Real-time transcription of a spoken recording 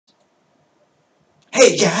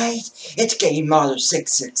Hey guys, it's Game Model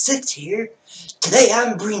 666 here. Today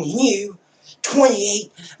I'm bringing you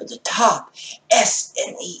 28 of the top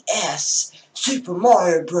SNES Super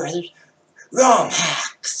Mario Brothers ROM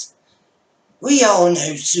hacks. We all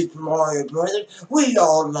know Super Mario Brothers. We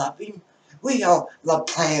all love him. We all love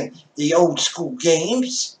playing the old school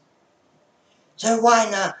games. So why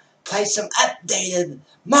not play some updated,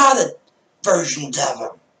 modded versions of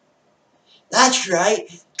them? That's right,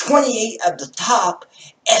 28 of the top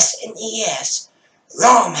SNES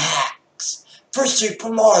ROM hacks for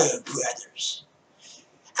Super Mario Brothers.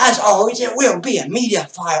 As always, it will be a media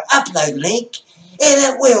file upload link, and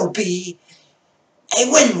it will be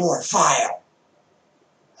a WinRAR file.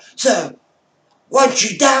 So, once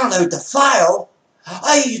you download the file,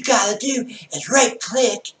 all you gotta do is right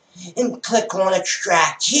click and click on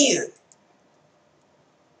extract here.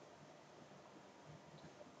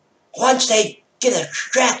 Once they get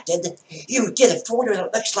extracted, you would get a folder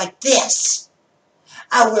that looks like this.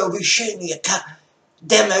 I will be showing you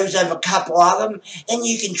demos of a couple of them, and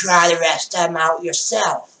you can try the rest of them out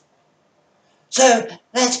yourself. So,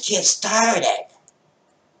 let's get started.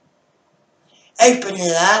 Open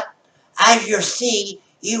it up. As you'll see,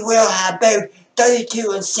 you will have both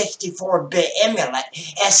 32 and 64-bit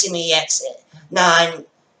SNES 9X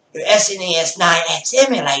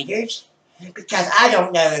emulators, because I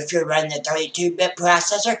don't know if you're running the 32-bit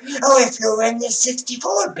processor or if you're running the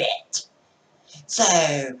 64-bit. So,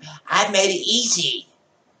 I made it easy.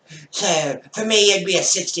 So, for me, it'd be a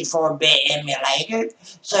 64-bit emulator.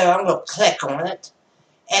 So, I'm going to click on it,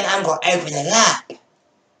 and I'm going to open it up.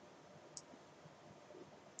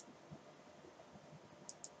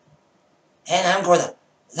 And I'm going to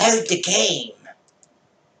load the game.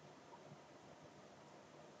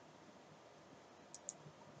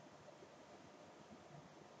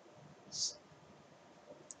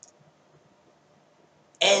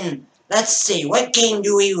 And let's see, what game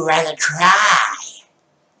do we want to try?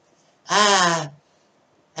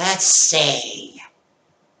 Let's see.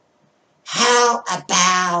 How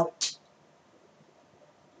about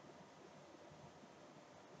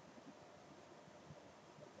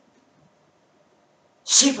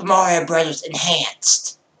Super Mario Bros.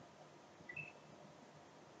 Enhanced?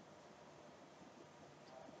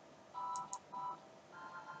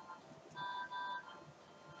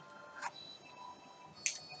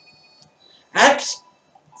 Oops,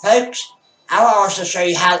 folks, I'll also show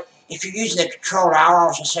you how, if you're using a controller, I'll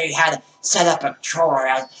also show you how to set up a controller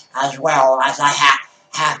as well as I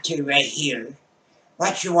have to right here.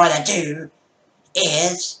 What you want to do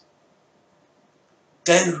is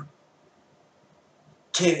go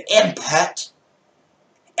to Input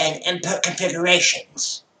and Input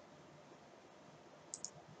Configurations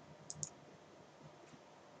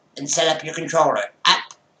and set up your controller.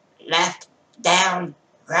 Up, left, down,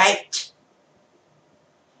 right,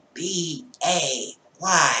 B, A,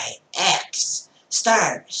 Y, X,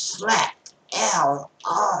 start, select, L,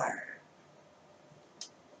 R.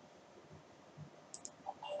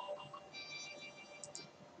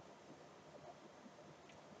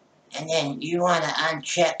 And then you want to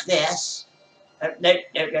uncheck this. No,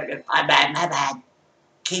 my bad.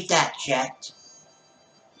 Keep that checked.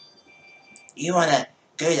 You want to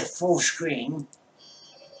go to full screen.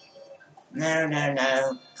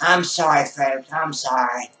 No. I'm sorry, folks. I'm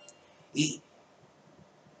sorry. You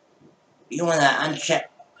want to uncheck.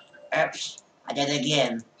 Oops, I did it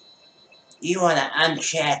again. You want to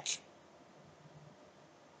uncheck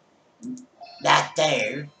that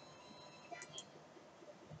there.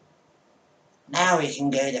 Now we can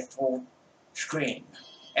go to full screen.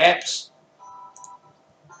 Oops.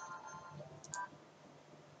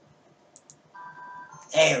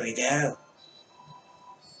 There we go.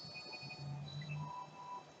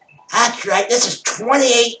 That's right, this is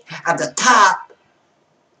 28 of the top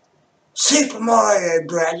Super Mario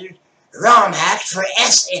Brothers ROM hacks for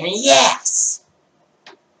SNES.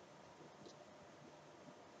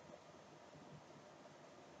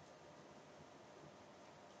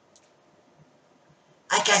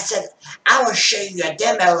 Like I said, I will show you a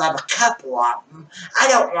demo of a couple of them. I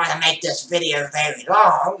don't want to make this video very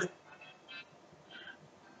long.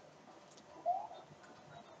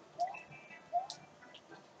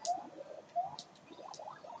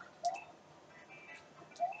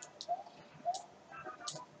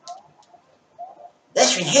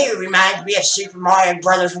 This one here reminds me of Super Mario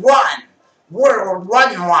Brothers 1, World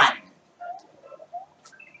 1-1.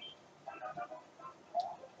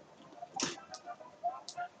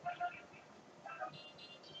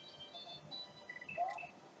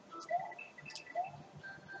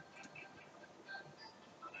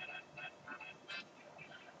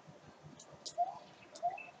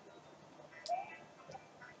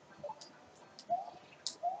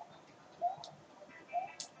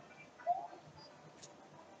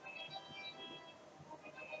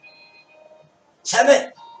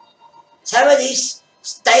 some of these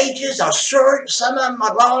stages are short, some of them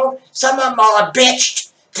are long, some of them are a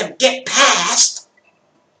bitch to get past.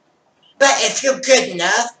 But if you're good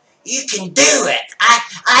enough, you can do it.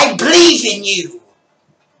 I believe in you.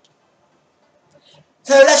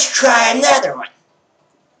 So let's try another one.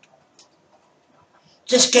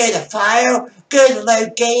 Just go to File, go to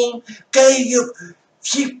Load Game, go to your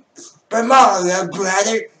Super Mario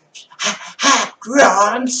Brothers hacked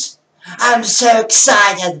ROMs. I'm so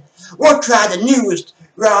excited. We'll try the newest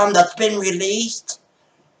ROM that's been released.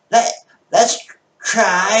 Let's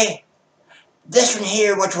try this one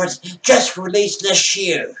here, which was just released this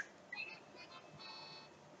year.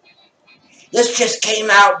 This just came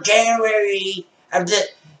out January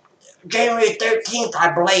 13th,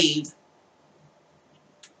 I believe,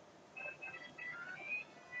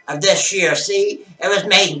 of this year. See, it was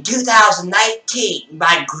made in 2019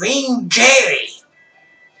 by Green Jerry.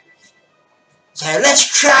 So let's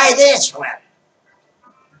try this one.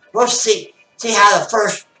 We'll see how the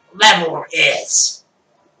first level is.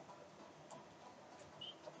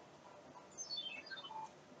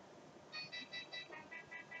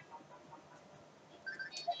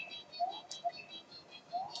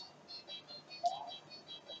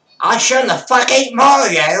 I sure the fuck ain't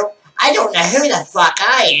Mario. I don't know who the fuck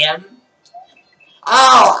I am.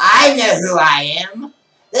 Oh, I know who I am.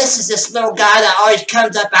 This is this little guy that always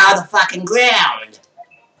comes up out of the fucking ground.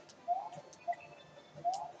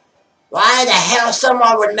 Why the hell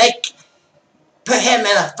someone would put him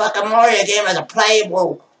in a fucking Mario game as a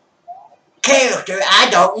playable character, I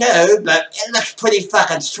don't know, but it looks pretty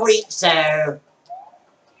fucking sweet, so...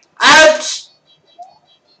 Oops!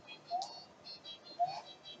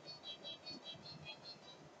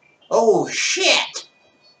 Oh, shit!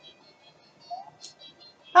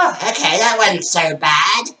 Oh, okay, that wasn't so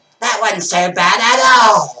bad. That wasn't so bad at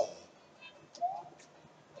all.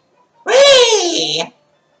 Whee!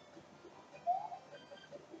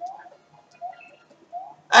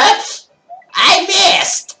 Oops! I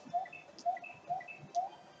missed!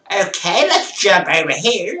 Okay, let's jump over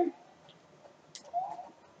here.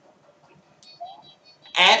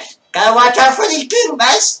 Oops, gotta watch out for these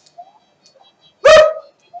Goombas. Woo!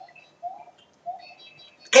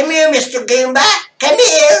 Come here, Mr. Goomba. Come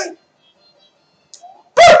here.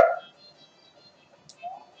 Woo!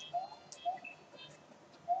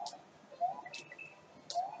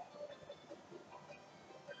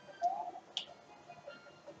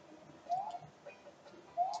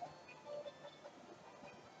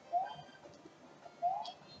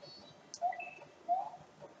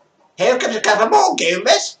 Here comes a couple more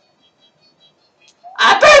Goombas.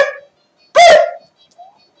 Boop! Boop!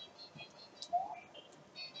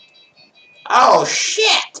 Oh,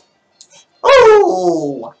 shit.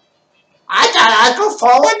 Ooh! I thought I could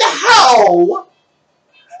fall in the hole.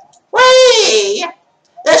 Whee!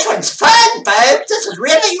 This one's fun, folks. This is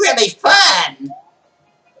really, really fun.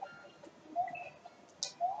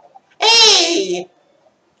 Hey!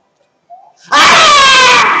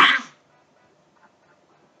 Ah!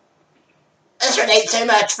 This one ain't so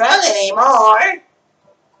much fun anymore.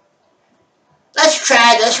 Let's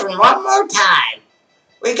try this one more time.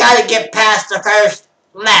 We gotta get past the first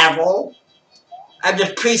level of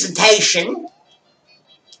the presentation.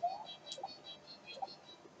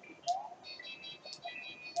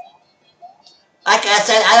 Like I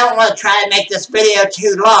said, I don't want to try to make this video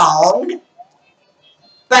too long,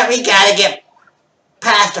 but we gotta get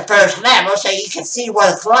past the first level so you can see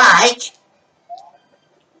what it's like.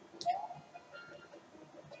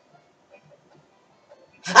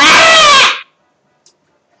 Ah!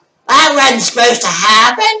 That wasn't supposed to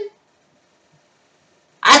happen.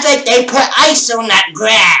 I think they put ice on that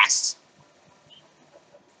grass.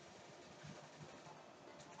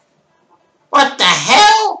 What the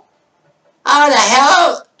hell? How the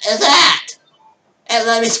hell is that? And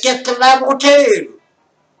let me skip to level 2.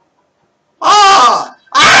 Oh!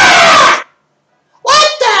 Ah! What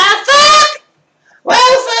the fuck? Well,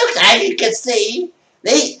 folks, as you can see,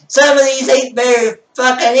 some of these ain't very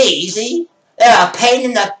fucking easy. They're a pain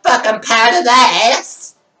in the fucking pad of the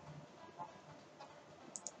ass.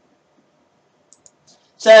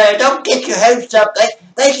 So don't get your hopes up.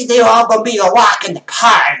 They think they're all going to be a walk in the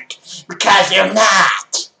park, because they're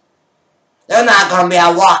not. They're not going to be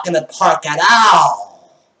a walk in the park at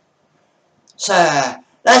all. So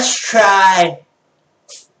let's try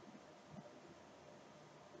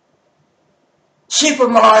Super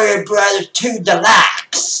Mario Brothers 2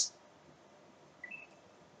 Deluxe.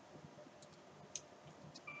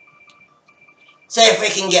 See if we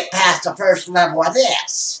can get past the first level of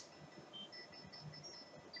this.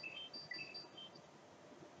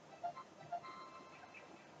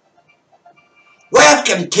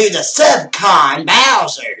 Welcome to the subcon.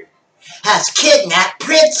 Bowser has kidnapped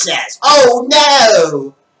Princess. Oh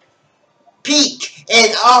no! Peak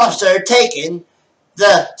and also taken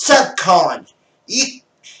the subcon. You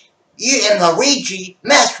and Luigi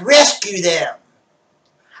must rescue them.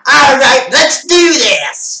 Alright, let's do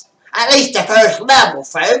this! At least the first level,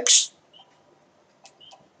 folks.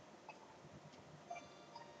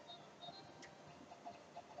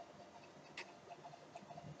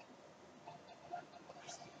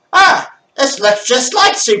 Ah, this looks just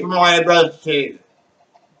like Super Mario Bros. 2.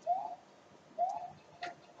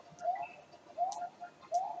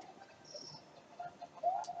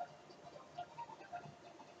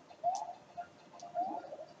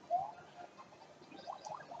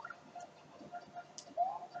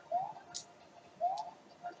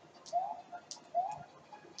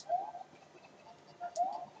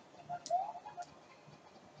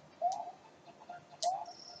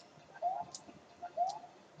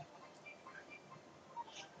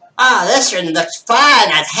 Ah, this one looks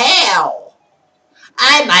fun as hell.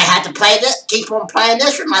 I might have to play this, keep on playing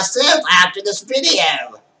this for myself after this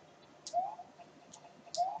video.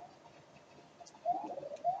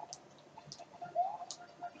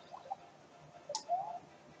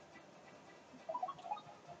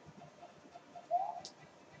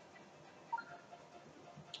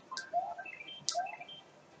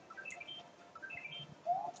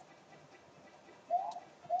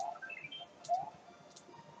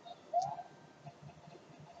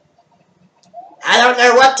 I don't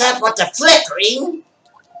know what's up with the flickering.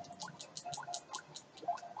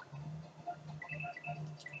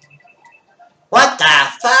 What the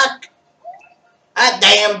fuck? That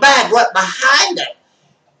damn bug went behind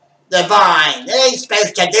the vine. It ain't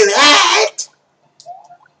supposed to do that.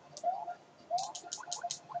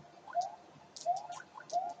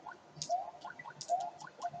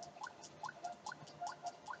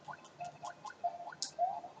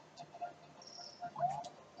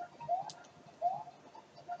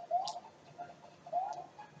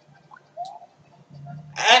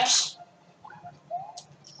 Oops.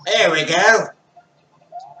 There we go.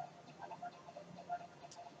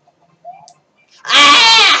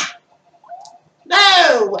 Ah!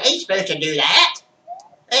 No, ain't supposed to do that.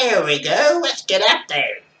 There we go. Let's get up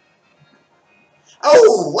there.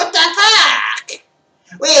 Oh, what the fuck?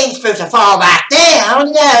 We ain't supposed to fall back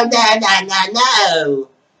down. No, no, no, no, no.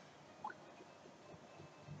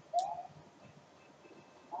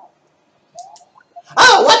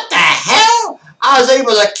 Oh, what the hell? I was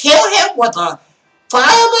able to kill him with a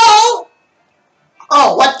fireball?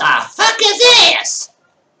 Oh, what the fuck is this?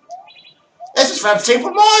 This is from Super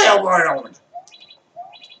Mario World.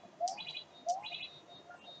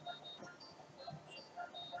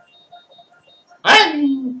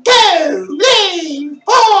 One, two, three,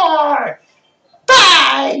 four,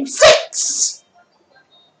 five, six.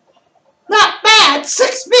 Not bad,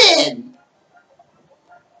 6 men.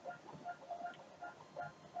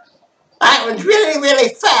 That was really,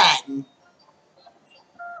 really fun.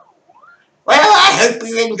 Well, I hope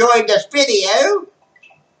you enjoyed this video.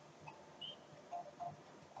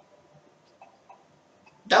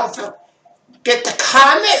 Don't forget to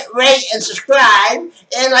comment, rate, and subscribe.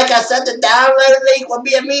 And like I said, the download link will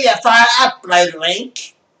be a media file upload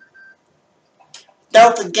link.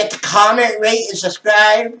 Don't forget to comment, rate, and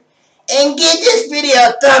subscribe. And give this video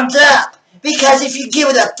a thumbs up. Because if you give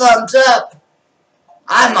it a thumbs up,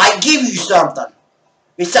 I might give you something.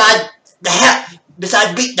 Besides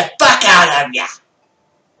beating the fuck out of ya.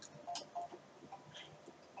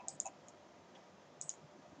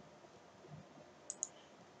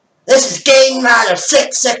 This is Game Rider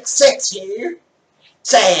 666 here,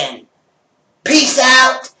 saying, peace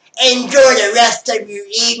out, enjoy the rest of your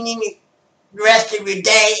evening, the rest of your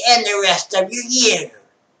day, and the rest of your year.